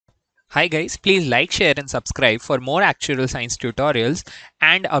Hi guys, please like, share and subscribe for more actuarial science tutorials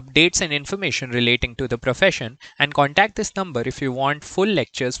and updates and information relating to the profession, and contact this number if you want full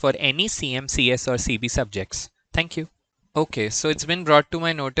lectures for any CM, CS or CB subjects. Thank you. Okay, so it's been brought to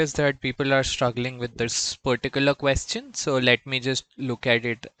my notice that people are struggling with this particular question. So let me just look at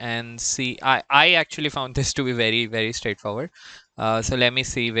it and see. I actually found this to be very straightforward. So let me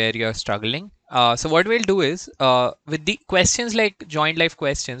see where you're struggling. So what we'll do is with the questions like joint life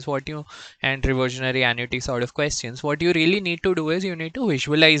questions, and reversionary annuity sort of questions, what you really need to do is you need to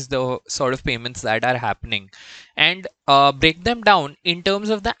visualize the sort of payments that are happening and break them down in terms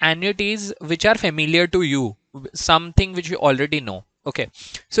of the annuities which are familiar to you, something which you already know. Okay,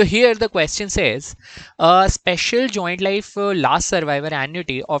 so here the question says a special joint life last survivor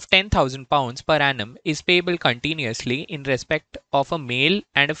annuity of £10,000 per annum is payable continuously in respect of a male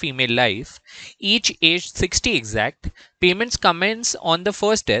and a female life, each aged 60 exact. Payments commence on the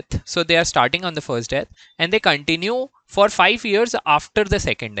first death, so they are starting on the first death and they continue for 5 years after the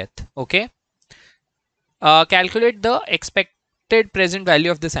second death. Okay, calculate the expected present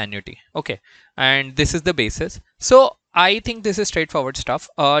value of this annuity. Okay, and this is the basis. So I think this is straightforward stuff.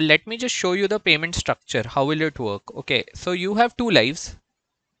 Let me just show you the payment structure. How will it work? Okay, so you have two lives.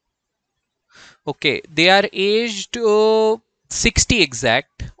 Okay, they are aged 60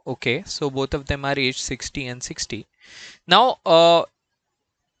 exact. Okay, so both of them are aged 60 and 60. Now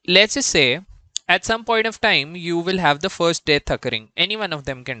let's just say at some point of time you will have the first death occurring. Any one of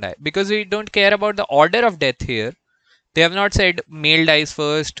them can die, because we don't care about the order of death here. They have not said male dies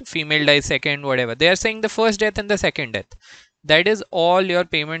first, female dies second, whatever. They are saying the first death and the second death. That is all your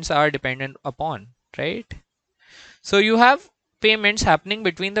payments are dependent upon, right? So you have payments happening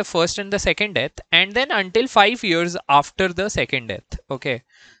between the first and the second death, and then until 5 years after the second death. Okay.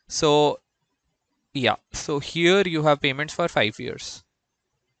 So yeah, so here you have payments for 5 years.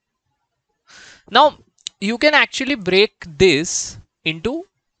 Now you can actually break this into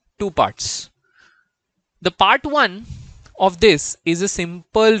two parts. The part 1 of this is a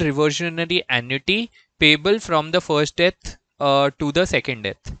simple reversionary annuity payable from the first death to the second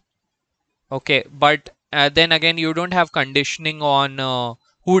death. Okay, but then again you don't have conditioning on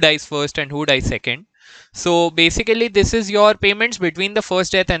who dies first and who dies second. So basically this is your payments between the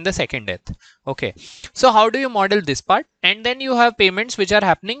first death and the second death. Okay, so how do you model this part? And then you have payments which are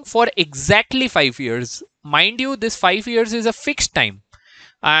happening for exactly 5 years. Mind you, this 5 years is a fixed time.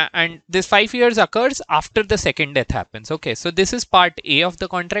 And this 5 years occurs after the second death happens. Okay, so this is part A of the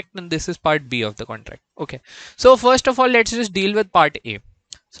contract and this is part B of the contract. Okay, so first of all let's just deal with part A.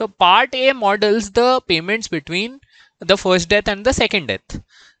 So part A models the payments between the first death and the second death.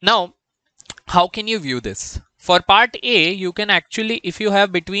 Now how can you view this? For part A, you can actually, if you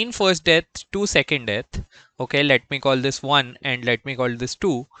have between first death to second death, okay, let me call this 1 and let me call this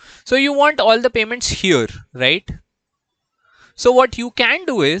 2. So you want all the payments here, right? So what you can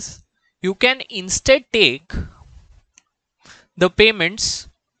do is you can instead take the payments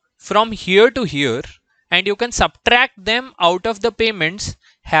from here to here and you can subtract them out of the payments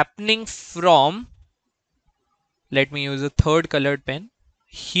happening from, let me use a third colored pen,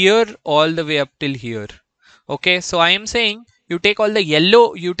 here all the way up till here. Okay, so I am saying you take all the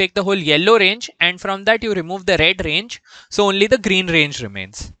yellow, you take the whole yellow range and from that you remove the red range, so only the green range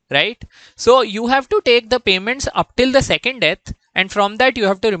remains, right? So you have to take the payments up till the second death and from that you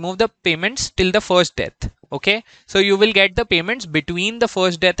have to remove the payments till the first death. Okay, so you will get the payments between the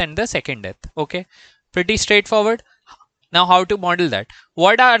first death and the second death. Okay, pretty straightforward. Now how to model that?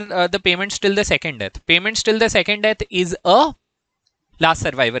 What are the payments till the second death? Payments till the second death is a last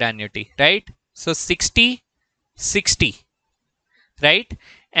survivor annuity, right? So 60 60, right?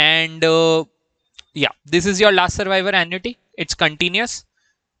 And yeah, this is your last survivor annuity. It's continuous.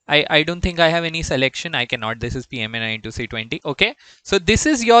 I don't think I have any selection. I cannot. This is PMNI into C20. Okay, so this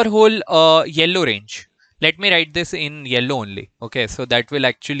is your whole yellow range. Let me write this in yellow only. Okay, so that will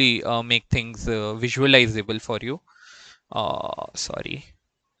actually make things visualizable for you. Sorry.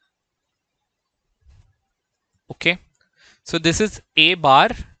 Okay, so this is A bar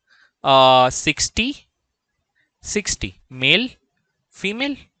 60 60, male,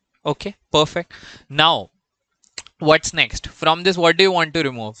 female. Okay, perfect. Now what's next? From this, what do you want to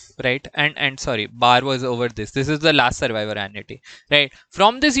remove, right? And sorry, bar was over this. This is the last survivor annuity, right?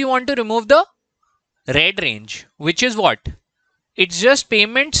 From this you want to remove the red range, which is what? It's just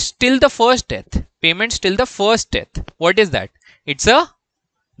payments till the first death. Payments till the first death. What is that? It's a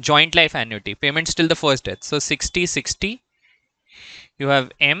joint life annuity. Payments till the first death. So 60 60, you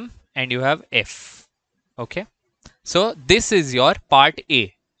have M and you have F. Okay, so this is your part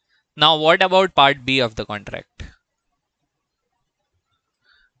A. Now what about part B of the contract?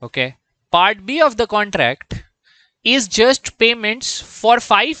 Okay, Part B of the contract is just payments for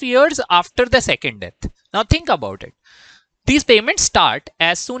 5 years after the second death. Now think about it. These payments start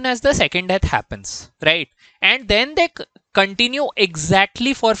as soon as the second death happens, right? And then they continue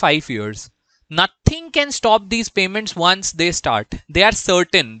exactly for 5 years. Nothing can stop these payments once they start. They are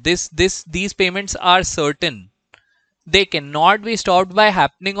certain. These payments are certain. They cannot be stopped by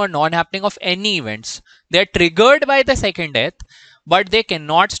happening or non-happening of any events. They are triggered by the second death, but they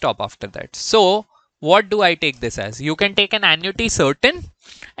cannot stop after that. So what do I take this as? You can take an annuity certain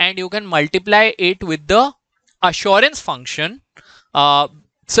and you can multiply it with the assurance function. uh,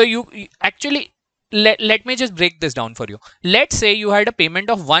 so actually, let me just break this down for you. Let's say you had a payment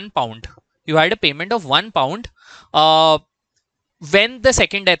of £1. You had a payment of £1 uh, when the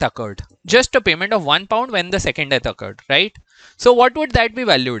second death occurred. Just a payment of £1 when the second death occurred, right? So what would that be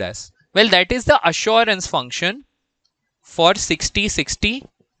valued as? Well, that is the assurance function for 60/60.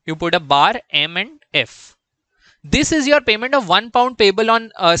 You put a bar M and F. This is your payment of £1 payable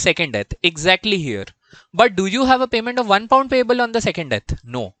on second death, exactly here. But do you have a payment of £1 payable on the second death?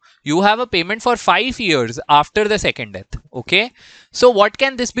 No. You have a payment for 5 years after the second death. Okay. So what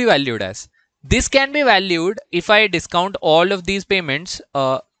can this be valued as? This can be valued if I discount all of these payments.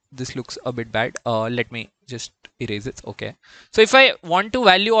 This looks a bit bad. Let me just erase it. Okay. So if I want to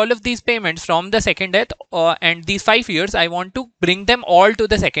value all of these payments from the second death and these 5 years, I want to bring them all to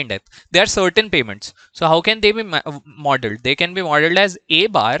the second death. They are certain payments. So how can they be modeled? They can be modeled as A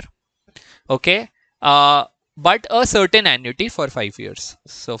bar. Okay. But a certain annuity for 5 years.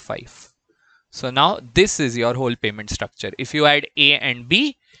 So 5. So now this is your whole payment structure. If you add A and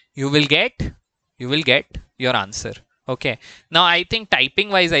B, you will get your answer. Okay. Now I think typing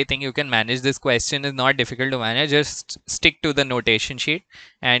wise, I think you can manage. This question is not difficult to manage. Just stick to the notation sheet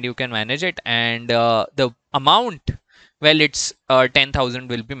and you can manage it. And the amount, well, it's 10,000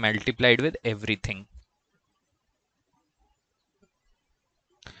 will be multiplied with everything.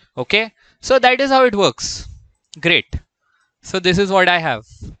 Okay. So that is how it works. Great. So this is what I have.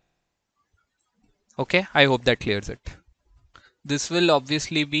 Okay. I hope that clears it. This will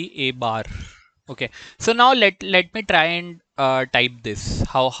obviously be A bar. Okay. So now let me try and type this.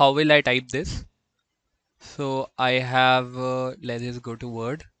 How will I type this? So I have let's just go to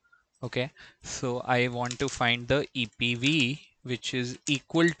Word. Okay. So I want to find the EPV, which is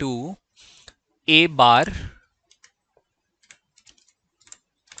equal to A bar.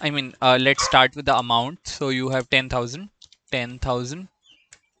 I mean, let's start with the amount. So you have 10,000. 10,000.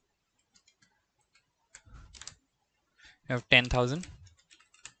 You have 10,000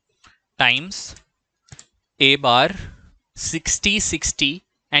 times A bar 60/60,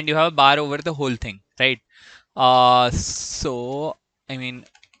 and you have a bar over the whole thing, right? So I mean,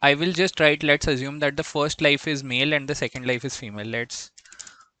 I will just write, let's assume that the first life is male and the second life is female. Let's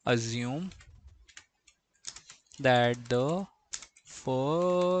assume that the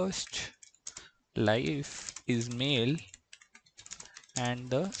first life is male and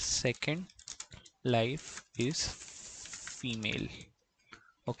the second life is female.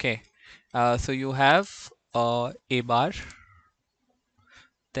 Okay. So you have A bar,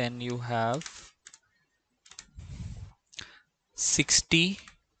 then you have 60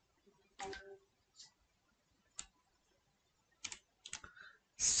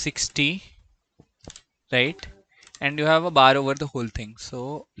 60, right? And you have a bar over the whole thing.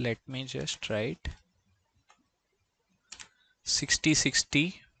 So let me just write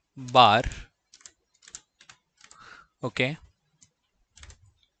 60/60 bar. Okay.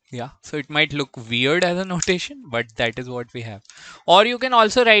 Yeah, so it might look weird as a notation, but that is what we have. Or you can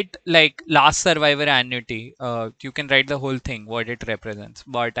also write like last survivor annuity. You can write the whole thing, what it represents.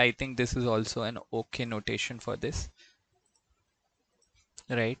 But I think this is also an okay notation for this,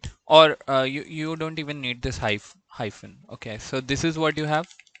 right? Or you don't even need this hyphen. Okay, so this is what you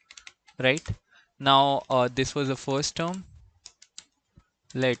have, right? Now this was the first term.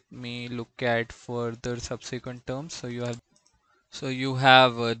 Let me look at further subsequent terms. So you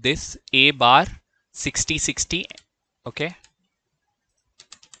have this A bar 60/60. Okay.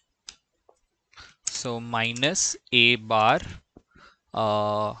 So minus A bar.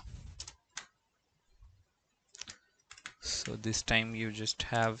 So this time you just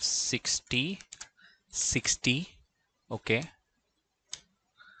have 60/60. Okay.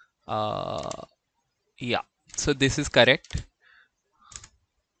 Yeah. So this is correct.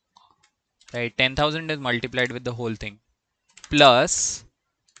 Right. 10,000 is multiplied with the whole thing plus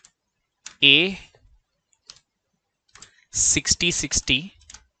A 60/60.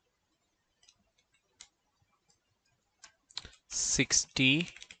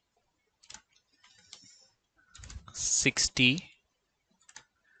 60/60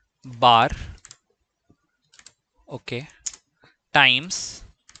 bar, okay, times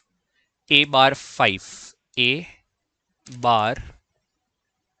a bar 5, a bar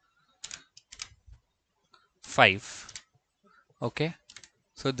 5, okay.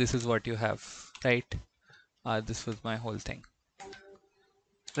 So this is what you have, right? This was my whole thing,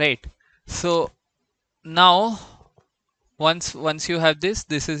 right? So now once you have this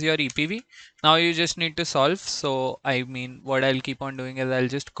is your EPV. Now you just need to solve. So I mean, what I'll keep on doing is I'll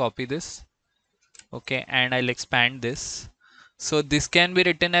just copy this, okay, and I'll expand this. So this can be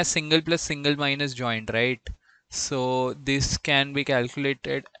written as single plus single minus joint, right? So this can be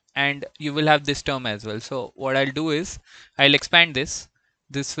calculated, and you will have this term as well. So what I'll do is I'll expand this.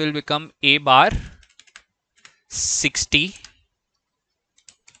 This will become a bar 60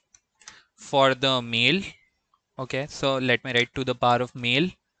 for the male, okay. So let me write to the power of male,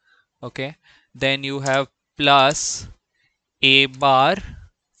 okay. Then you have plus a bar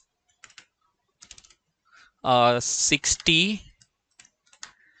 60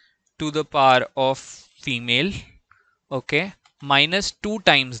 to the power of female, okay, minus 2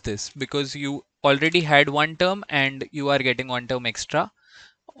 times this, because you already had one term and you are getting one term extra,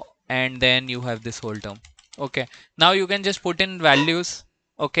 and then you have this whole term, okay. Now you can just put in values,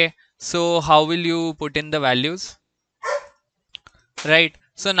 okay. So how will you put in the values, right?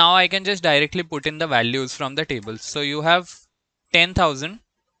 So now I can just directly put in the values from the table. So you have 10,000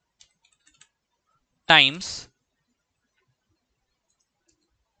 times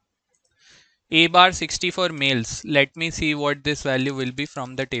a bar 60 for males. Let me see what this value will be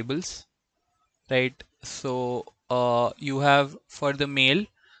from the tables, right? So you have for the male,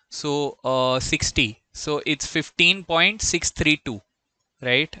 so 60, so it's 15.632,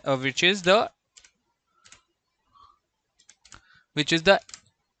 right? Which is the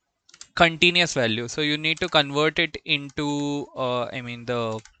continuous value. So you need to convert it into I mean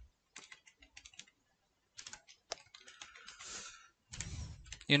the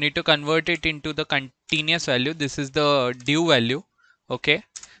you need to convert it into the continuous value. This is the due value, okay.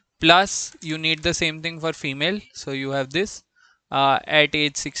 Plus you need the same thing for female. So you have this at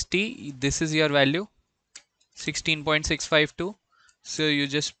age 60, this is your value 16.652. So you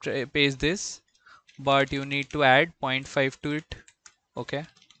just paste this, but you need to add 0.5 to it, okay.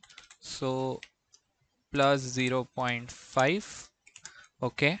 So plus 0.5,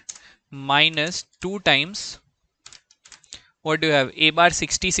 okay, minus 2 times, what do you have, a bar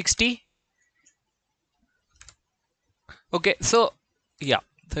 60, okay. So yeah,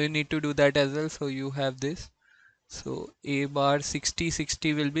 so you need to do that as well. So you have this, so a bar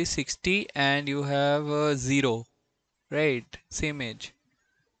 60 will be 60, and you have 0, right, same age.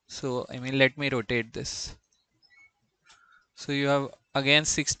 So I mean, let me rotate this. So you have again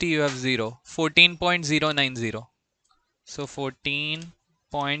 60, you have 0, 14.090. So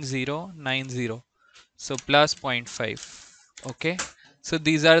 14.090. So plus 0.5. Okay. So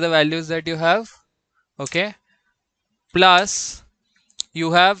these are the values that you have. Okay. Plus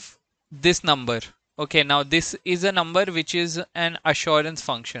you have this number. Okay. Now this is a number which is an assurance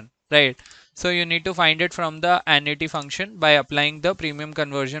function, right? So you need to find it from the annuity function by applying the premium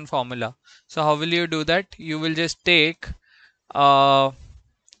conversion formula. So how will you do that? You will just take so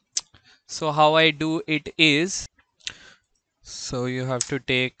how I do it is, so you have to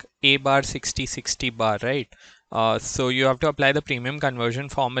take a bar 60 bar, right? So you have to apply the premium conversion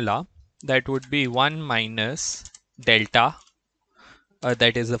formula. That would be 1 minus delta,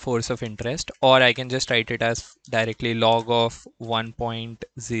 that is the force of interest, or I can just write it as directly log of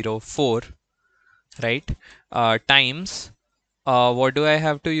 1.04, right? Times, what do I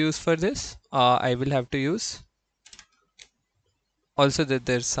have to use for this? I will have to use, also that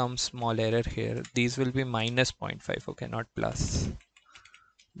there's some small error here. These will be minus 0.5, okay, not plus.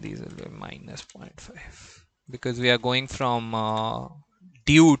 These will be minus 0.5 because we are going from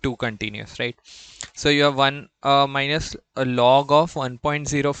due to continuous, right? So you have 1 minus a log of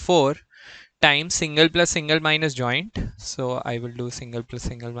 1.04 times single plus single minus joint. So I will do single plus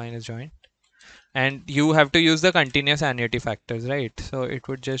single minus joint, and you have to use the continuous annuity factors, right? So it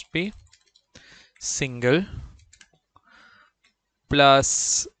would just be single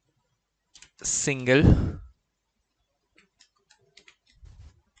plus single,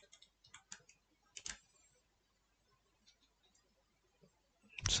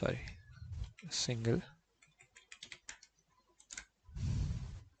 sorry, single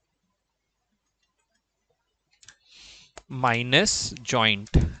minus joint,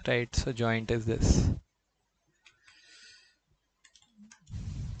 right? So joint is this.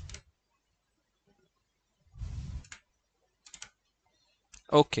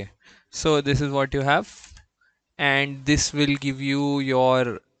 Okay, so this is what you have, and this will give you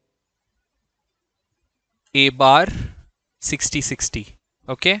your A bar 60/60.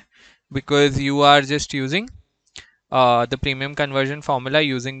 Okay, because you are just using the premium conversion formula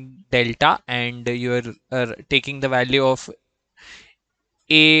using delta, and you're taking the value of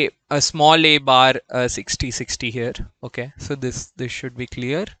a small a bar 60/60 here. Okay, so this should be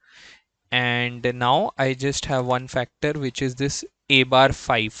clear. And now I just have one factor, which is this a bar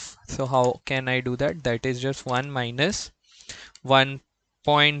 5. So how can I do that? That is just 1 minus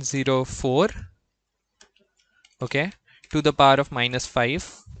 1.04, okay, to the power of minus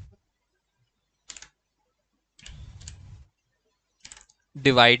 5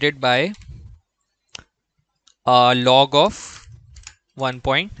 divided by log of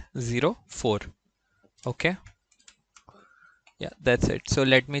 1.04. Okay, yeah, that's it. So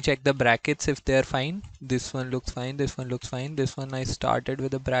let me check the brackets if they're fine. This one looks fine, this one looks fine, this one I started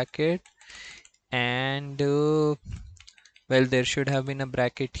with a bracket, and well, there should have been a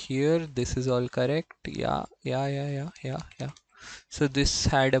bracket here. This is all correct. Yeah. So this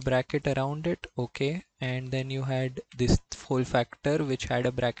had a bracket around it. Okay, and then you had this whole factor which had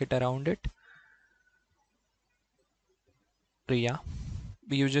a bracket around it. Yeah,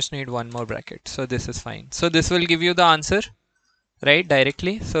 you just need one more bracket, so this is fine. So this will give you the answer, right,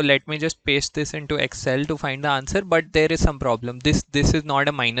 directly. So let me just paste this into Excel to find the answer, but there is some problem. This is not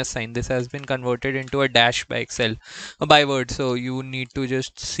a minus sign. This has been converted into a dash by Excel, by Word. So you need to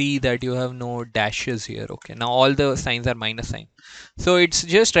just see that you have no dashes here. Okay, now all the signs are minus sign. So it's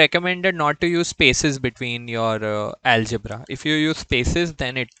just recommended not to use spaces between your algebra. If you use spaces,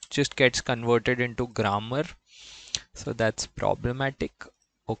 then it just gets converted into grammar, so that's problematic.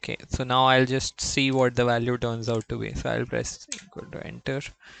 Okay, so now I'll just see what the value turns out to be. So I'll press equal to enter,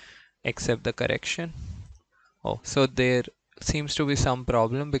 accept the correction. Oh, so there seems to be some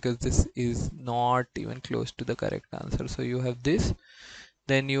problem because this is not even close to the correct answer. So you have this,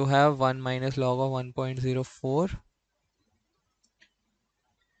 then you have 1 minus log of 1.04,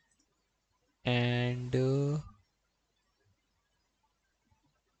 and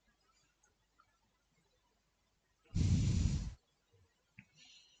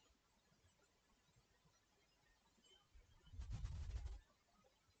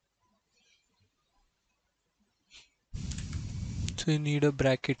so you need a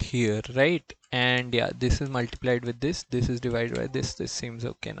bracket here, right? And yeah, this is multiplied with this is divided by this seems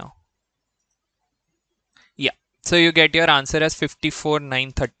okay now. Yeah, so you get your answer as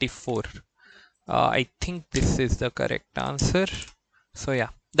 54,934. I think this is the correct answer. So yeah,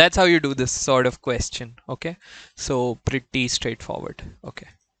 that's how you do this sort of question. Okay, so pretty straightforward. Okay,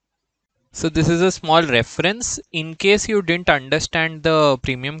 so this is a small reference in case you didn't understand the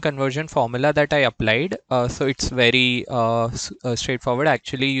premium conversion formula that I applied. So it's very straightforward.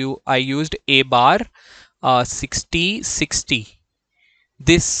 Actually, I used a bar 60/60.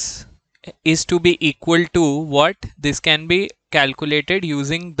 This is to be equal to what? This can be calculated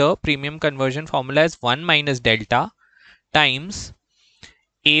using the premium conversion formula as 1 minus delta times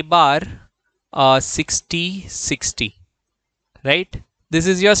a bar 60/60, right? This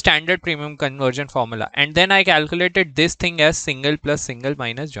is your standard premium conversion formula, and then I calculated this thing as single plus single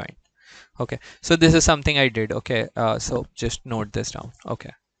minus joint. Okay, so this is something I did. Okay, so just note this down.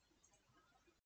 Okay.